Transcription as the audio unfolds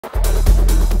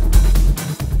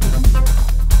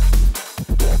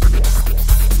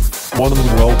One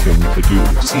and welcome to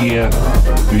Duvet. Sienna.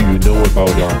 Do you know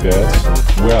about our beds?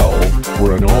 Well,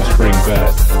 we're an all-spring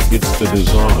bed. It's the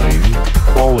design,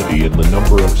 quality and the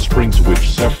number of springs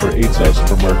which separates us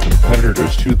from our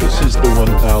competitors too. This is the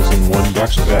 1001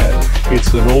 Dux bed.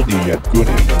 It's an oldie yet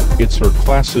goodie. It's our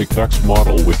classic Dux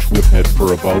model which we've had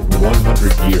for about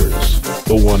 100 years.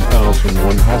 The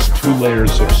 1001 has 2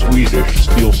 layers of Swedish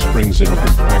steel springs in a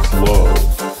compact low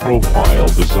profile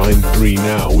design. 3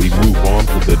 Now we move on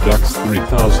to the Dux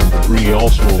 3003,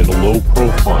 also in a low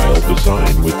profile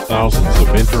design with thousands of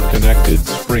interconnected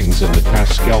springs and the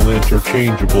Pascal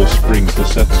interchangeable spring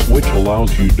cassettes which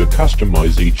allows you to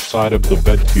customize each side of the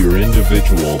bed to your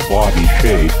individual body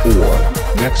shape. 4.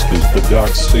 Next is the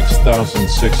Dux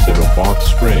 6006 in a box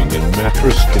spring and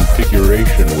mattress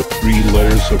configuration with 3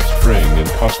 layers of spring and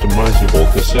customizable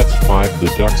cassettes. 5.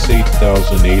 The Dux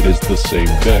 8008 is the same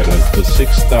bed as the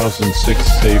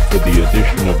 6006 save for the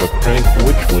addition of a crank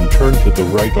which when turned to the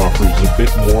right offers a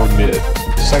bit more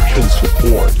mid-section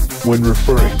support. When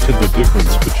referring to the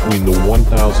difference between the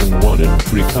 1001 and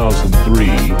 3003,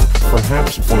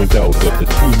 perhaps point out that the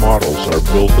 2 models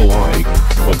are built alike,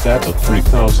 but that the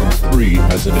 3003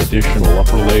 has an additional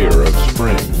upper layer of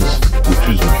springs, which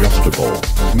is adjustable.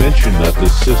 Mention that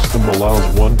this system allows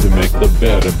one to make the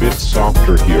bed a bit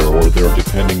softer here or there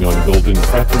depending on built-in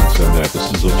preference, and that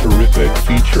this is a terrific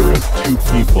feature if 2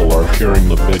 people are sharing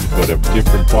the bed but have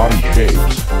different body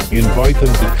shapes. Invite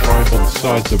them to try both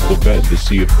sides of the bed to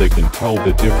see if they can tell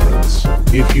the difference.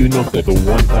 If you note that the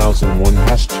 1001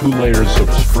 has 2 layers of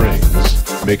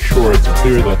springs, make sure it's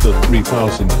clear that the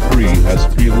 3003 has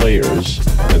 3 layers,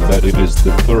 and that it is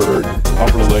the 3rd,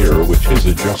 upper layer which is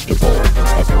adjustable.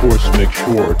 Of course, make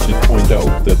sure to point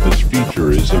out that this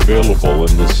feature is available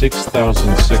in the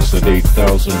 6006 and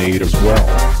 8008 as well.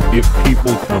 If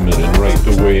people come in and right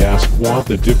away ask what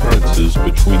the differences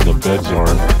between the beds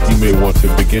are, you may want to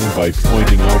begin by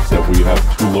pointing out that we have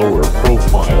 2 lower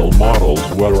profile models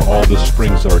where all the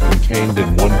springs are contained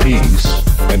in one piece,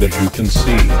 and as you can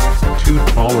see, 2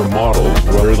 taller models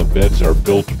where the beds are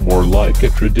built more like a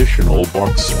traditional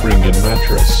box spring and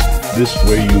mattress. This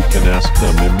way you can ask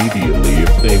them immediately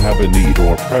if they have a need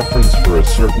or preference for a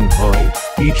certain height.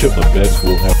 Each of the beds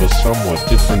will have a somewhat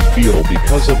different feel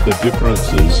because of the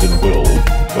differences in build,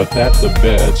 but that the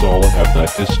beds all have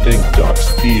that distinct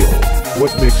Dux feel.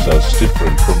 What makes us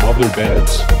different from other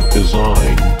beds?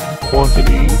 Design,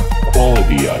 quantity,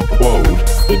 quality. I quote,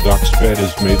 "The Dux bed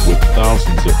is made with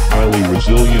thousands of highly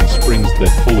resilient springs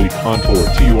that fully contour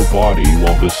to your body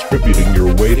while distributing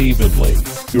your weight evenly.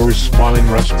 Your spine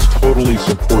rests totally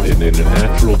supported in a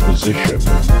natural position,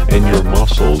 and your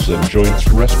muscles and joints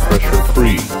rest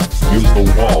pressure-free." Use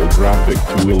the wall graphic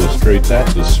to illustrate that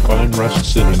the spine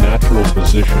rests in a natural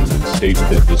position and state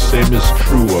that the same is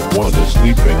true of one is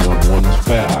sleeping on one's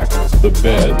back. The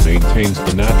bed maintains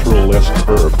the natural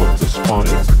S-curve of the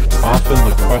spine. Often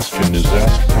the question is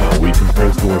asked how we compare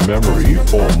to a memory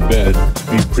foam bed.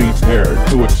 Be prepared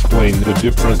to explain the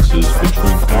differences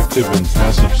between active and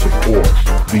passive support.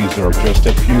 These are just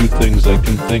a few things I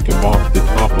can think of off the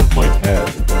top of my head.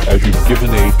 As you've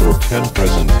given 8 or 10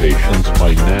 presentations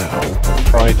by now,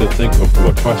 try to think of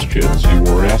what questions you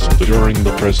were asked during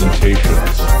the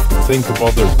presentations. Think of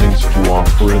other things to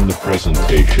offer in the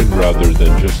presentation rather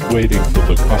than just waiting for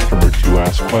the customer to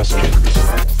ask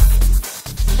questions.